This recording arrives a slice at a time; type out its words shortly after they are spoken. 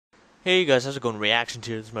Hey guys, how's it going? Reaction to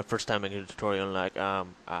this is my first time making a tutorial in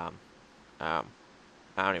um, I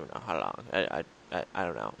don't even know how long. I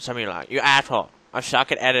don't know. Some of you are like, you asshole. I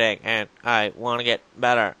suck at editing and I want to get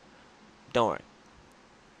better. Don't worry.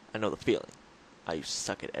 I know the feeling. I used to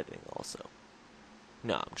suck at editing also.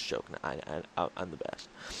 No, I'm just joking. I'm the best.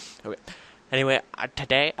 Okay. Anyway,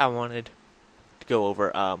 today I wanted to go over,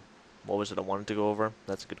 what was it I wanted to go over?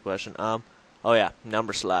 That's a good question. Oh yeah,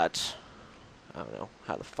 number slides. I don't know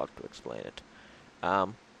how the fuck to explain it.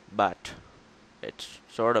 But it's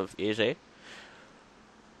sort of easy.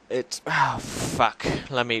 It's oh fuck.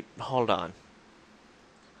 Let me hold on.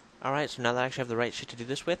 All right, so now that I actually have the right shit to do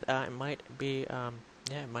this with, it might be yeah,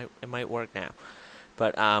 it might work now.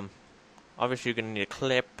 But obviously you're gonna need a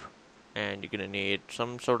clip, and you're gonna need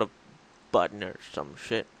some sort of button or some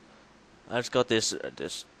shit. I just got this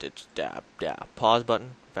pause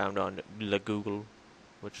button found on the Google,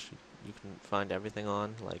 which you can find everything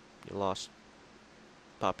on, like your lost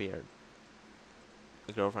puppy or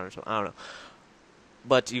a girlfriend or something. I don't know.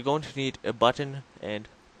 But you're going to need a button and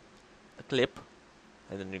a clip,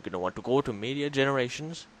 and then you're going to want to go to media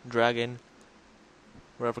generations, drag in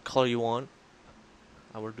whatever color you want.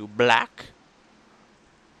 I will do black,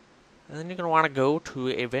 and then you're going to want to go to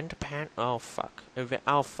event pan. Oh fuck!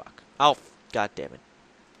 Oh fuck! Oh god damn it!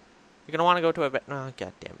 You're going to want to go to event. Oh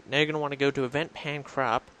god damn it! Now you're going to want to go to event pan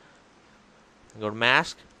crop, and go to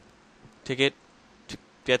mask, to get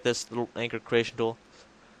this little anchor creation tool,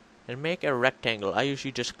 and make a rectangle. I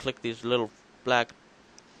usually just click these little black,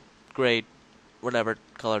 gray, whatever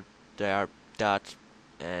color they are, dots,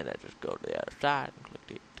 and I just go to the other side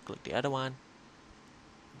and click the other one.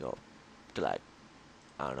 Go to, like,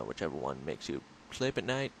 I don't know, whichever one makes you sleep at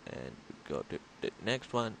night, and go to the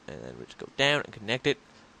next one, and then we just go down and connect it.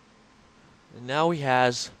 And now he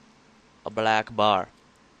has a black bar.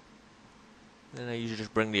 Then I usually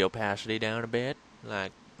just bring the opacity down a bit,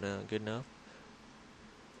 like, good enough.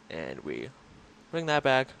 And we bring that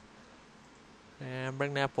back, and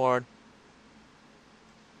bring that forward,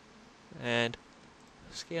 and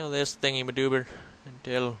scale this thingy-madoober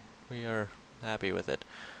until we are happy with it.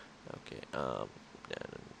 Okay,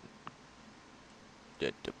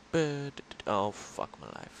 oh, fuck my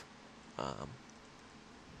life.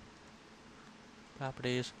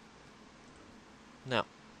 Properties. No.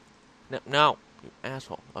 No, no, you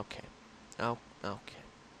asshole. Okay. Oh, okay.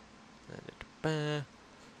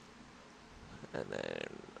 And then,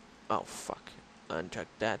 oh, fuck. Uncheck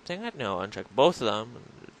that thing. No, uncheck both of them.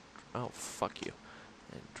 Oh, fuck you.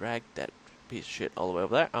 And drag that piece of shit all the way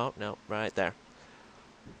over there. Oh, no, right there.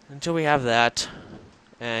 Until we have that.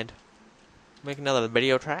 And make another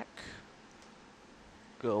video track.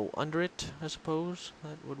 Go under it, I suppose.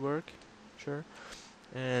 That would work. Sure.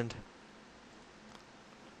 And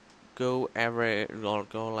go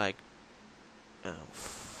like,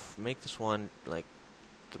 make this one like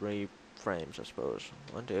 3 frames, I suppose.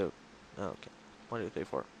 1, 2, okay. 1, 2, 3,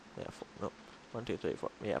 4. Yeah, 4. No. 1, 2, 3, 4.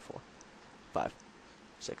 Yeah, 4. 5.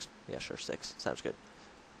 6. Yeah, sure, 6. Sounds good.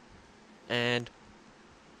 And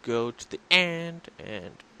go to the end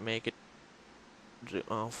and make it.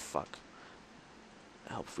 Oh, fuck.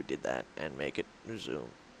 I hope if we did that and make it zoom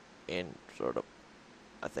in, sort of.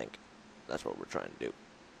 I think that's what we're trying to do.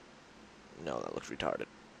 No, that looks retarded.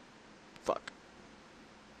 Fuck.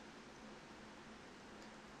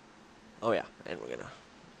 Oh yeah, and we're gonna.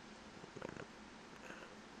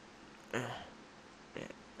 Yeah,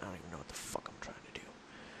 I don't even know what the fuck I'm trying to do.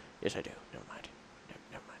 Yes, I do. Never mind.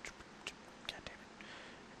 Never mind. God damn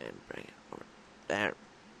it. And bring it over there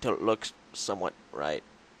till it looks somewhat right.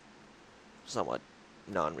 Somewhat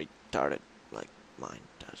non-retarded, like mine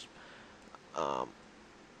does. Um.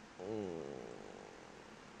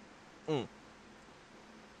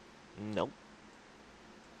 Nope.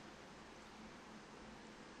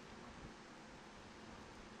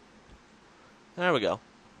 There we go.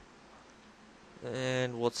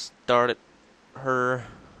 And we'll start at her,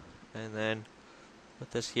 and then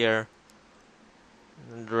put this here,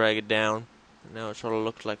 and drag it down. And now it sort of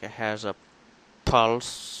looks like it has a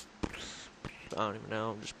pulse. I don't even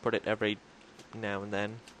know. Just put it every now and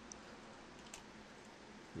then.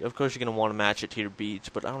 Of course, you're gonna want to match it to your beats,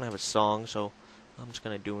 but I don't have a song, so I'm just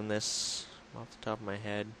gonna doing this off the top of my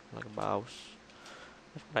head like a boss.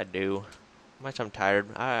 That's what I do. Much I'm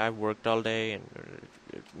tired. I worked all day, and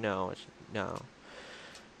no, no.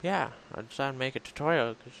 Yeah, I decided to make a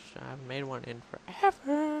tutorial because I haven't made one in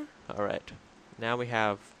forever. Alright, now we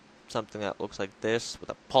have something that looks like this with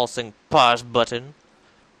a pulsing pause button.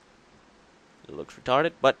 It looks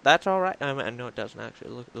retarded, but that's alright. I mean, no, it doesn't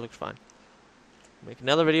actually. It looks fine. Make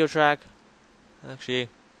another video track. Actually,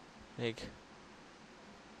 make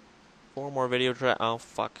 4 more video track. Oh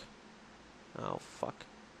fuck. Oh fuck.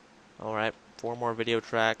 Alright, 4 more video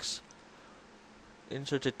tracks.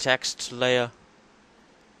 Insert a text layer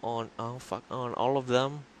on, oh fuck, on all of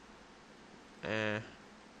them. Okay.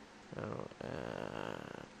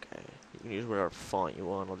 You can use whatever font you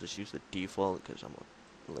want. I'll just use the default because I'm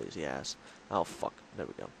a lazy ass. Oh fuck. There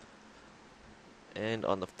we go. And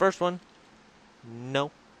on the first one,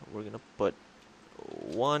 no, we're gonna put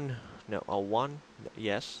 1. No, a 1.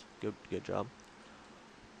 Yes, good job.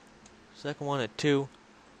 Second one at 2.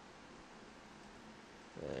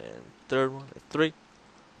 And third one at 3.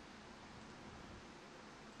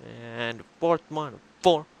 And fourth one at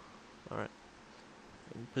 4. Alright.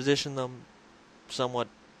 And position them somewhat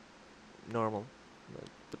normal.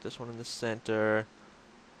 Put this one in the center.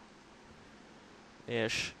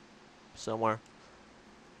 Ish. Somewhere.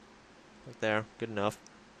 Like there. Good enough.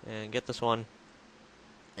 And get this one.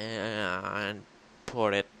 And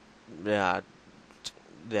put it there.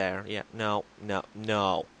 Yeah. No.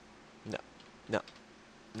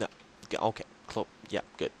 Okay. Close. Yeah.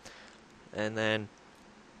 Good. And then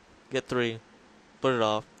get 3. Put it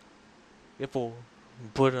off. Get 4.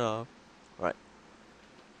 Put it off. Right.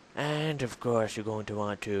 And of course you're going to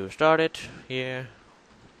want to start it here.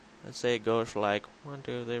 Let's say it goes like 1,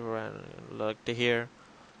 2, 3, 4, like to here.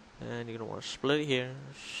 And you're gonna want to split it here.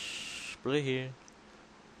 Split it here.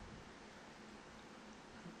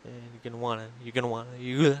 And you're gonna want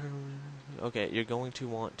to, okay, you're going to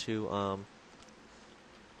want to,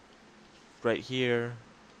 right here,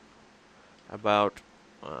 about,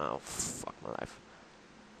 oh, fuck my life,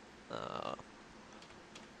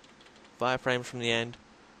 5 frames from the end,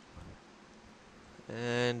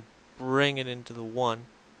 and bring it into the 1,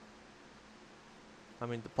 I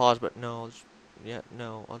mean the pause button, no, yeah,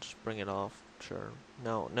 no, I'll just bring it off, sure,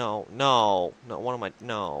 no, what am I,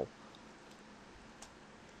 no.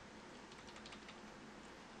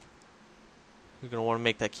 You're going to want to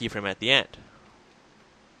make that keyframe at the end.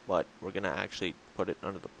 But we're going to actually put it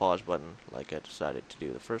under the pause button like I decided to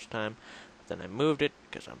do the first time. But then I moved it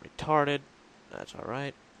because I'm retarded. That's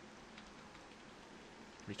alright.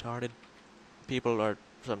 Retarded. People are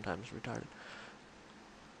sometimes retarded.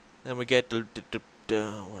 Then we get to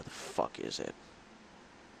where the fuck is it?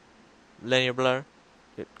 Linear blur.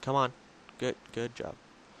 Come on. Good job.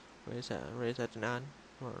 Raise that to 9.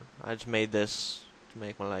 Or I just made this to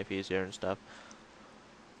make my life easier and stuff.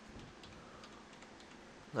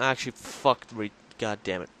 Actually, god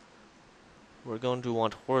damn it. We're going to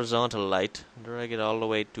want horizontal light. Drag it all the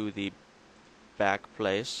way to the back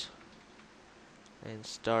place. And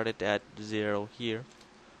start it at 0 here.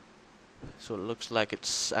 So it looks like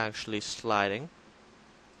it's actually sliding.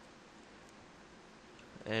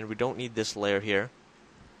 And we don't need this layer here.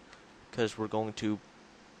 Because we're going to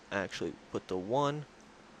actually put the 1.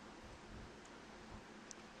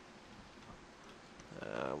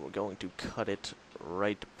 We're going to cut it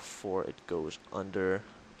right before it goes under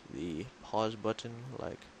the pause button,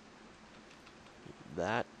 like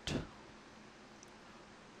that.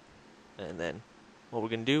 And then what we're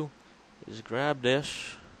going to do is grab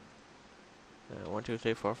this. 1, 2,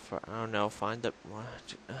 3, 4, 5. I don't know. Find that. Why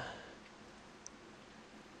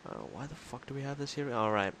the fuck do we have this here?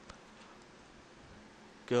 Alright.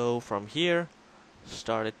 Go from here.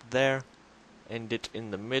 Start it there. End it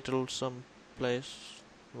in the middle someplace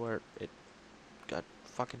where it got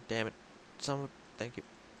fucking damn it. Thank you.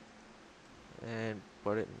 And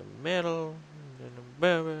put it in the middle.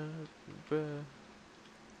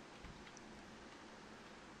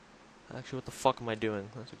 Actually, what the fuck am I doing?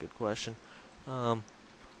 That's a good question.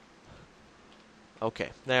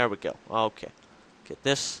 Okay, there we go. Okay. Get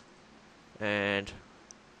this. And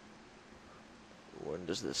when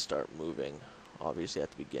does this start moving? Obviously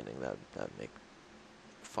at the beginning. That would make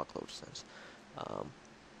a fuckload of sense.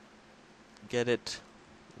 Get it.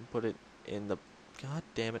 Put it in the... God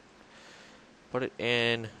damn it. Put it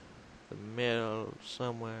in the middle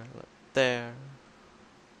somewhere. Like there.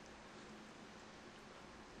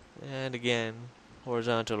 And again,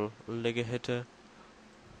 horizontal ligahitter.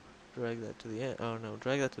 Drag that to the end. Oh no,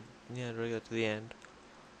 drag that to the end.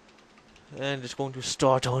 And it's going to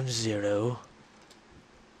start on 0.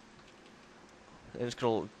 And it's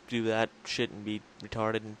going to do that shit and be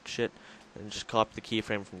retarded and shit. And just copy the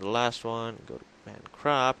keyframe from the last one. Go to man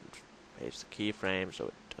crop. Paste the keyframe so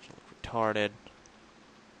it doesn't look retarded.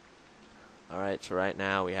 Alright, so right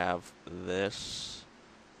now we have this.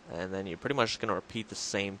 And then you're pretty much just going to repeat the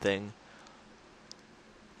same thing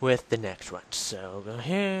with the next one. So go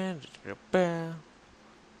ahead.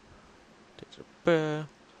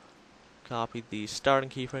 Copy the starting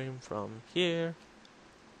keyframe from here.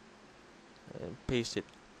 And paste it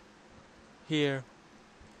here.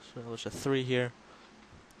 So there's a 3 here.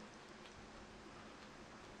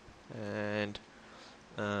 And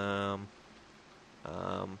then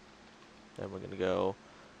we're gonna go,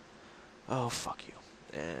 oh fuck you,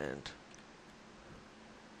 and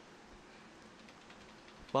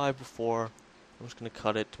 5 before. I'm just gonna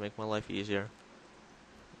cut it to make my life easier.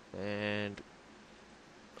 And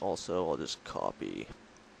also I'll just copy,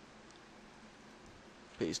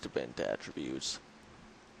 paste event attributes.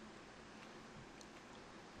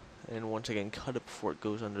 And once again cut it before it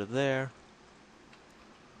goes under there.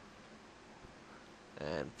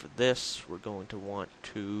 And for this, we're going to want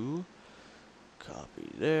to copy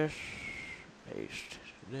this, paste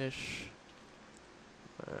this,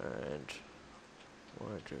 and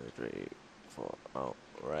 1, 2, 3, 4, oh,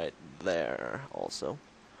 right there also.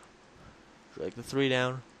 Drag the 3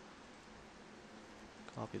 down,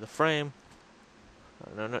 copy the frame,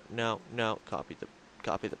 no, copy the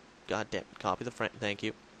frame, thank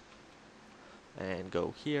you, and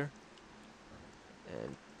go here,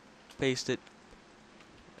 and paste it.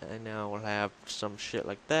 And now we'll have some shit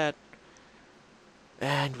like that.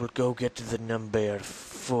 And we'll go get to the number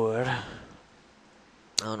 4. I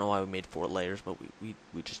don't know why we made 4 layers, but we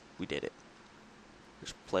did it.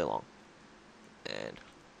 Just play along. And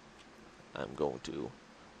I'm going to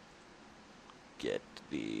get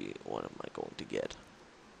the, what am I going to get?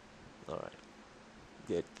 Alright.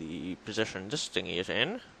 Get the position this thingy is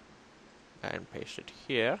in. And paste it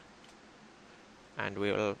here. And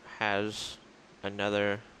we will has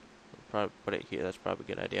another, probably put it here, that's probably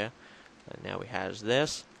a good idea. And now we has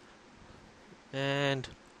this, and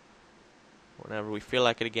whenever we feel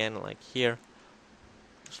like it again, like here,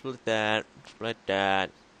 split that,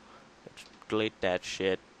 delete that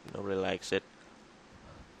shit, nobody likes it.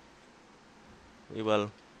 We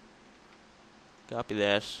will copy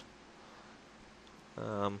this,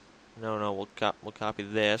 we'll copy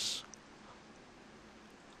this,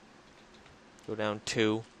 go down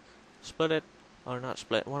 2, split it, or not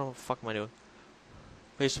split, what the fuck am I doing?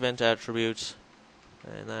 Paste event attributes,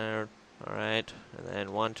 and there, alright, and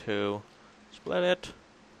then 1, 2, split it,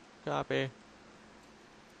 copy,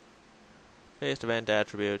 paste event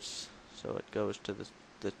attributes, so it goes to the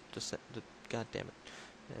god damn it,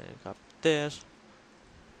 and copy this,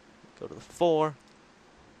 go to the 4,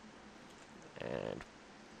 and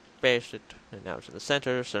paste it, and now it's in the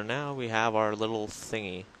center, so now we have our little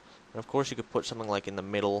thingy. And of course you could put something like in the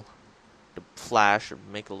middle, to flash or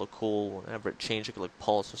make it look cool. Whenever it changes, it could look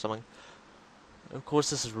pulse or something. And of course,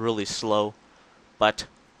 this is really slow, but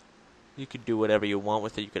you could do whatever you want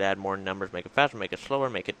with it. You could add more numbers, make it faster, make it slower,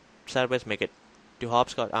 make it sideways, make it do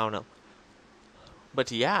hopscotch. I don't know. But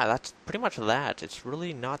yeah, that's pretty much that. It's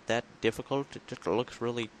really not that difficult. It just looks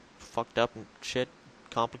really fucked up and shit,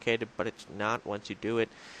 complicated, but it's not once you do it.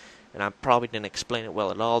 And I probably didn't explain it well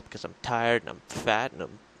at all because I'm tired and I'm fat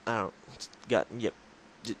and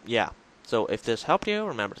yeah. So if this helped you,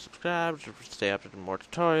 remember to subscribe, stay up to more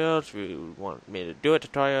tutorials. If you want me to do a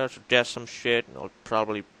tutorial, suggest some shit, and I'll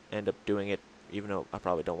probably end up doing it, even though I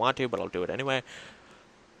probably don't want to, but I'll do it anyway.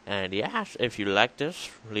 And yeah, if you like this,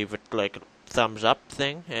 leave it like a thumbs up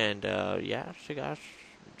thing, and yeah, see you guys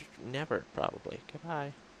never, probably.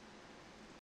 Goodbye.